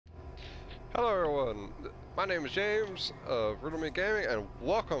Hello everyone, my name is James of Riddle Me Gaming, and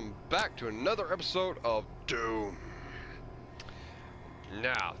welcome back to another episode of Doom.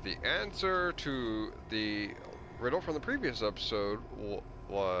 Now, the answer to the riddle from the previous episode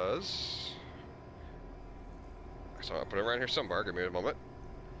was... So I'll put it right here somewhere, give me a moment.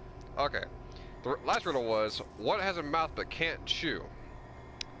 Okay, the last riddle was, what has a mouth but can't chew?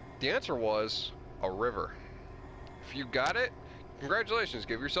 The answer was, a river. If you got it, congratulations,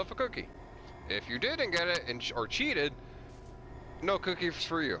 give yourself a cookie. If you didn't get it or cheated, no cookies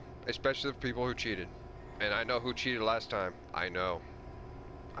for you, especially the people who cheated. And I know who cheated last time. I know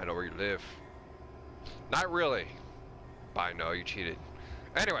where you live. Not really, but I know you cheated.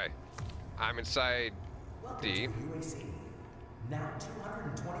 Anyway, I'm inside the UAC. Now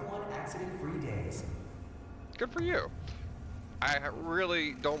 221 accident-free days. Good for you. I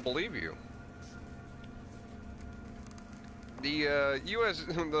really don't believe you. The U.S.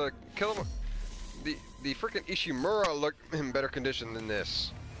 the The freaking Ishimura looked in better condition than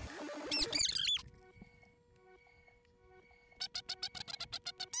this.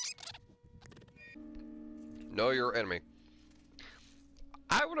 Know your enemy.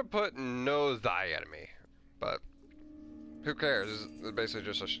 I would have put know thy enemy, but who cares? It's basically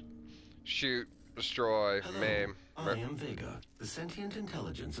just a shoot, destroy, Hello, maim. I am Vega, the sentient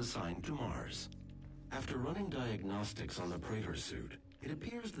intelligence assigned to Mars. After running diagnostics on the Praetor suit, it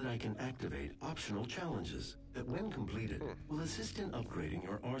appears that I can activate optional challenges that, when completed, will assist in upgrading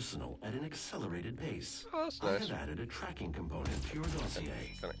your arsenal at an accelerated pace. Oh, that's I nice. have added a tracking component to your dossier.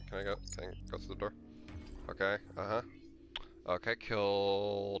 Can I go through the door? Okay, Okay,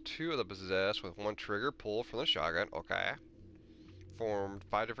 kill 2 of the possessed with 1 trigger pull from the shotgun. Okay. Formed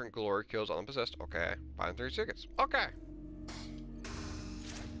 5 different glory kills on the possessed. Okay. Find 3 tickets. Okay.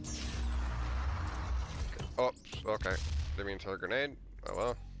 Oops, okay. Didn't mean to throw a grenade. Oh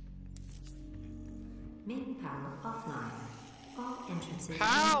well. Main power offline. All entrances.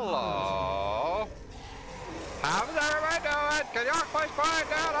 Hello! How's everybody doing? Can y'all please quiet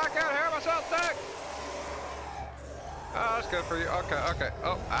down? I can't hear myself think! Oh, that's good for you. Okay.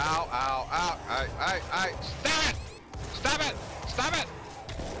 Oh, ow. Hey, stop it! Stop it!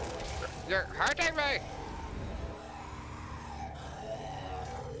 You're hurting me!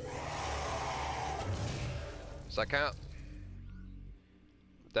 Does that count?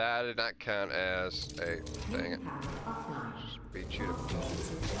 That did not count as a... Dang it. Just beat you to...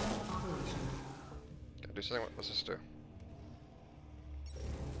 Gotta do something. What's this do?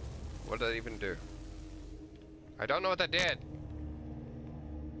 What did that even do? I don't know what that did.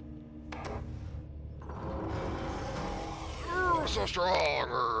 Oh, so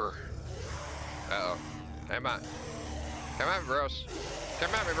stronger. Uh-oh. Come on, bros.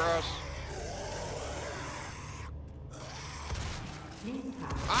 Come at me, bros.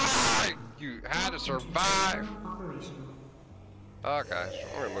 Ah! You had to survive. Okay, so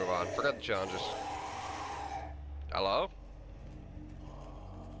we're gonna move on. Forget the challenges. Hello?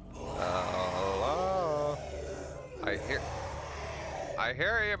 Hello? I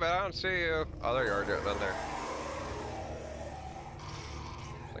hear you, but I don't see you. Oh, there you are, down there.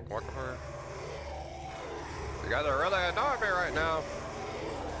 I think walk over. You guys are really annoying me right now.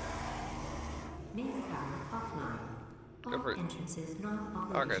 Main power offline. Good for All you. entrances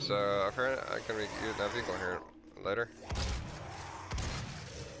non-operational. Okay, so apparently I can use that vehicle here later.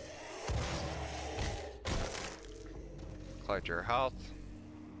 Collect your health.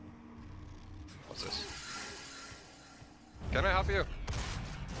 What's this? Can I help you?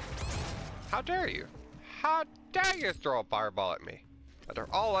 How dare you? How dare you throw a fireball at me? After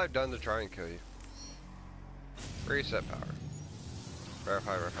all I've done to try and kill you. Reset power.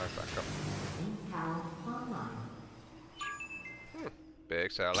 Verify, back up. Main power online.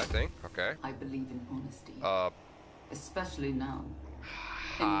 Big satellite thing, okay. I believe in honesty. Uh, Especially now.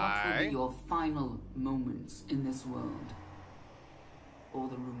 In what will hi. be your final moments in this world? All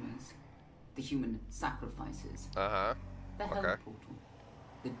the rumors, the human sacrifices, Uh-huh. the hell Okay. portal,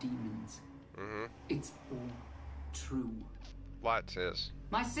 the demons. Mm-hmm. It's all true. What's this?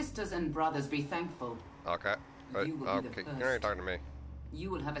 My sisters and brothers, be thankful. Okay. But, You will be the okay, first. you're already talking to me. You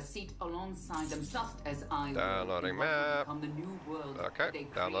will have a seat alongside them, just as I Downloading will, in what will map. become the new world Okay, that they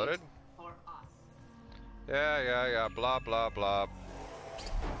create downloaded. for us. Yeah, blah, blah, blah.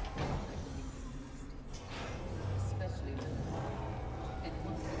 Especially in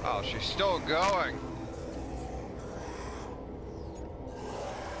what Oh, she's still going.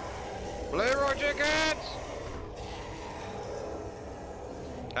 Leroy chickens!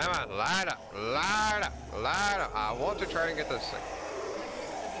 Come on, light up. I want to try and get this thing.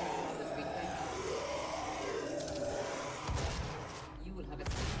 You will have a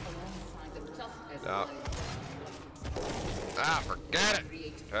seat alongside the No. Ah, forget it!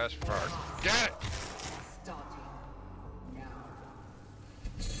 Just forget it! Starting now.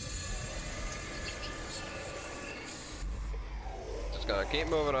 Just gonna keep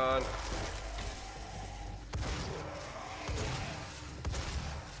moving on.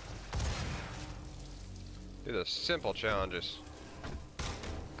 Do the simple challenges.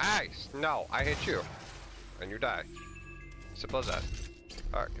 Ice! No, I hit you. And you die. Simple as that.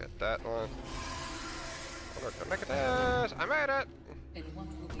 Alright, get that one. I'm gonna make it this! I made it! And what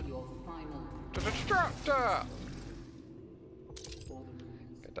will be your final Destructor! for the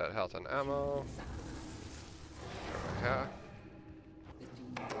ruins? Get that health and ammo. Yeah. The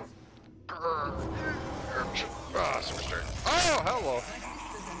demons. Ah, super straight. Oh, hello!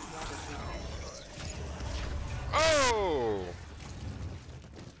 Oh!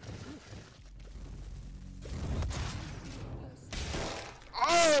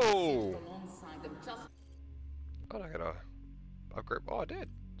 Oh! Alongside them, just Oh, I gotta upgrade. Oh, I did.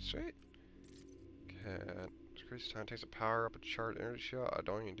 Sweet. Can increase time takes a power up a chart energy shot. I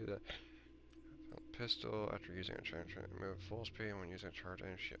don't even do that. Pistol after using a charge, move full speed when using a charge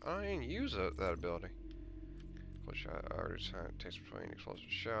energy. I didn't use that ability. Close shot. Average time takes between explosive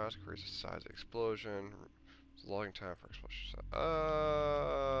shots. Increase the size of the explosion. Loading time for explosion.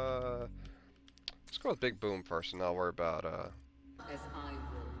 Let's go with big boom first, and I'll worry about as I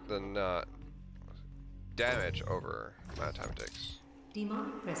will. the damage over the amount of time it takes.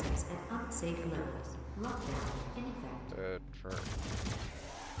 Demonic presence at unsafe levels. Lockdown in effect. Good for.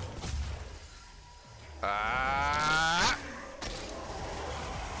 Ah!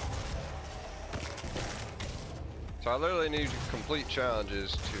 So I literally need to complete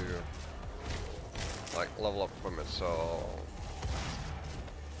challenges to like level up equipment. So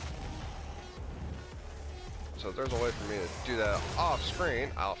if there's a way for me to do that off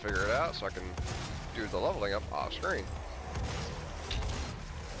screen, I'll figure it out so I can do the leveling up off screen.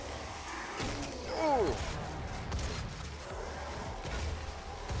 Ooh!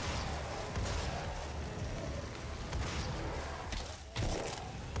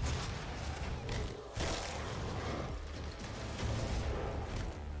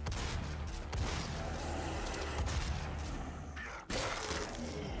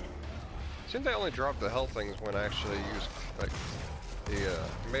 Seems they only drop the health things when I actually use like the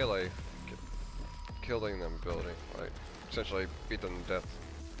melee killing them ability, like essentially beat them to death.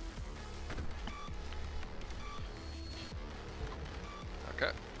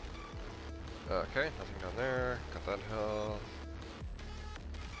 Okay. Okay, nothing down there. Got that health.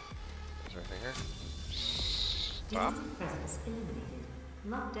 Is there anything here? Stop. Demonic presence eliminated.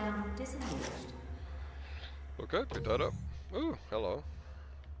 Lockdown disengaged. Okay, pick that up. Ooh, hello.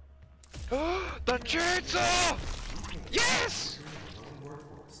 The chainsaw! Yes!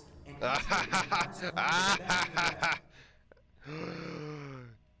 Workforce and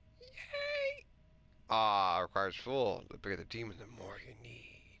Yay! Ah, requires full. The bigger the demon, the more you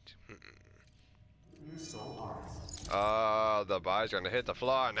need. new soul artist. The body's gonna hit the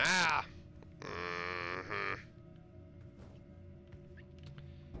floor now.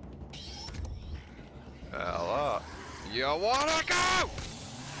 Hello. You wanna go?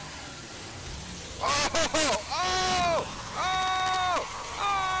 Oh! Oh! Oh!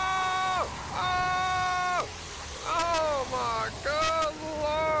 Oh! Oh! Oh my God,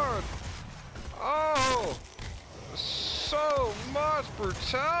 Lord! Oh! So much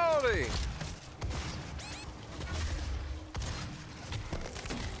brutality!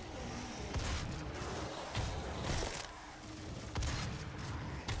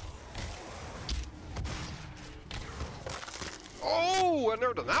 Oh! I've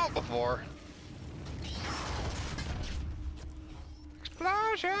never done that before.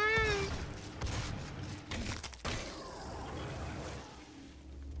 Explosion!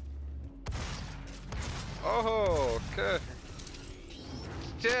 Oh, okay.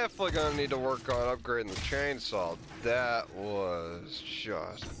 Definitely gonna need to work on upgrading the chainsaw. That was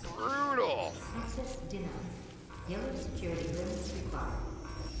just brutal. Access denied. Yellow security limits required.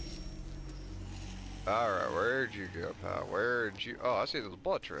 Alright, where'd you go, pal? Where'd you... Oh, I see the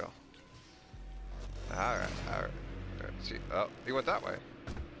blood trail. Alright, alright. See, oh, he went that way.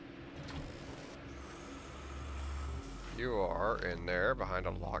 You are in there behind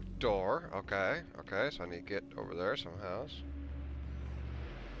a locked door. Okay, okay, so I need to get over there somehow.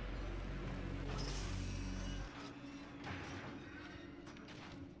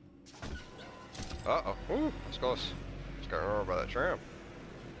 Uh-oh. Ooh, that's close. Just got run over by that tram.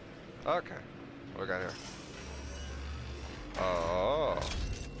 Okay. What do we got here? Oh.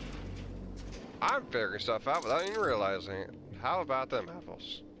 I'm figuring stuff out without even realizing it. How about them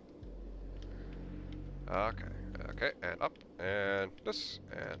apples? Okay, okay, and up, and this,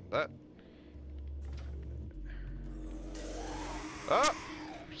 and that. Oh!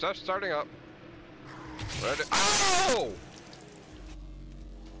 Stuff's starting up. Ready? Oh!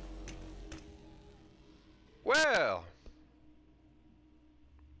 Well,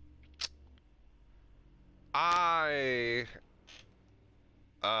 I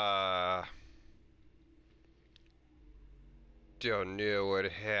don't know what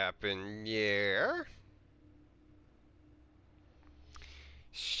happened there.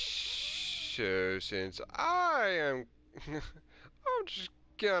 So since I am I'm just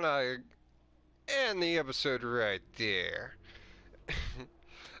gonna end the episode right there.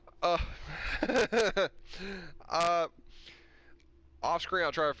 uh, uh, Off screen,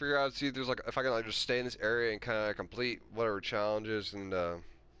 I'll try to figure out, see if there's like, if I can like just stay in this area and kind of complete whatever challenges, and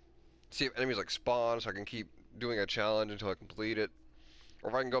see if enemies like spawn, so I can keep doing a challenge until I complete it, or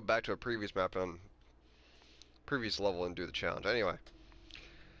if I can go back to a previous map on previous level and do the challenge. Anyway,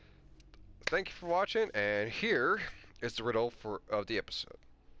 thank you for watching, and here is the riddle of the episode.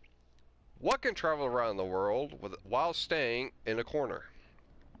 What can travel around the world while staying in a corner?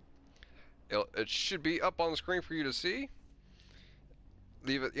 It should be up on the screen for you to see.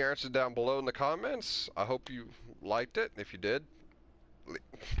 Leave your answer down below in the comments. I hope you liked it. If you did,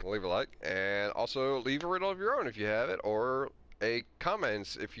 leave a like. And also leave a riddle of your own if you have it, or a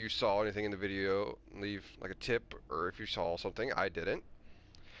comments if you saw anything in the video. Leave like a tip, or if you saw something I didn't.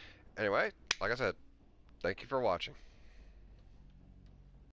 Anyway, like I said, thank you for watching.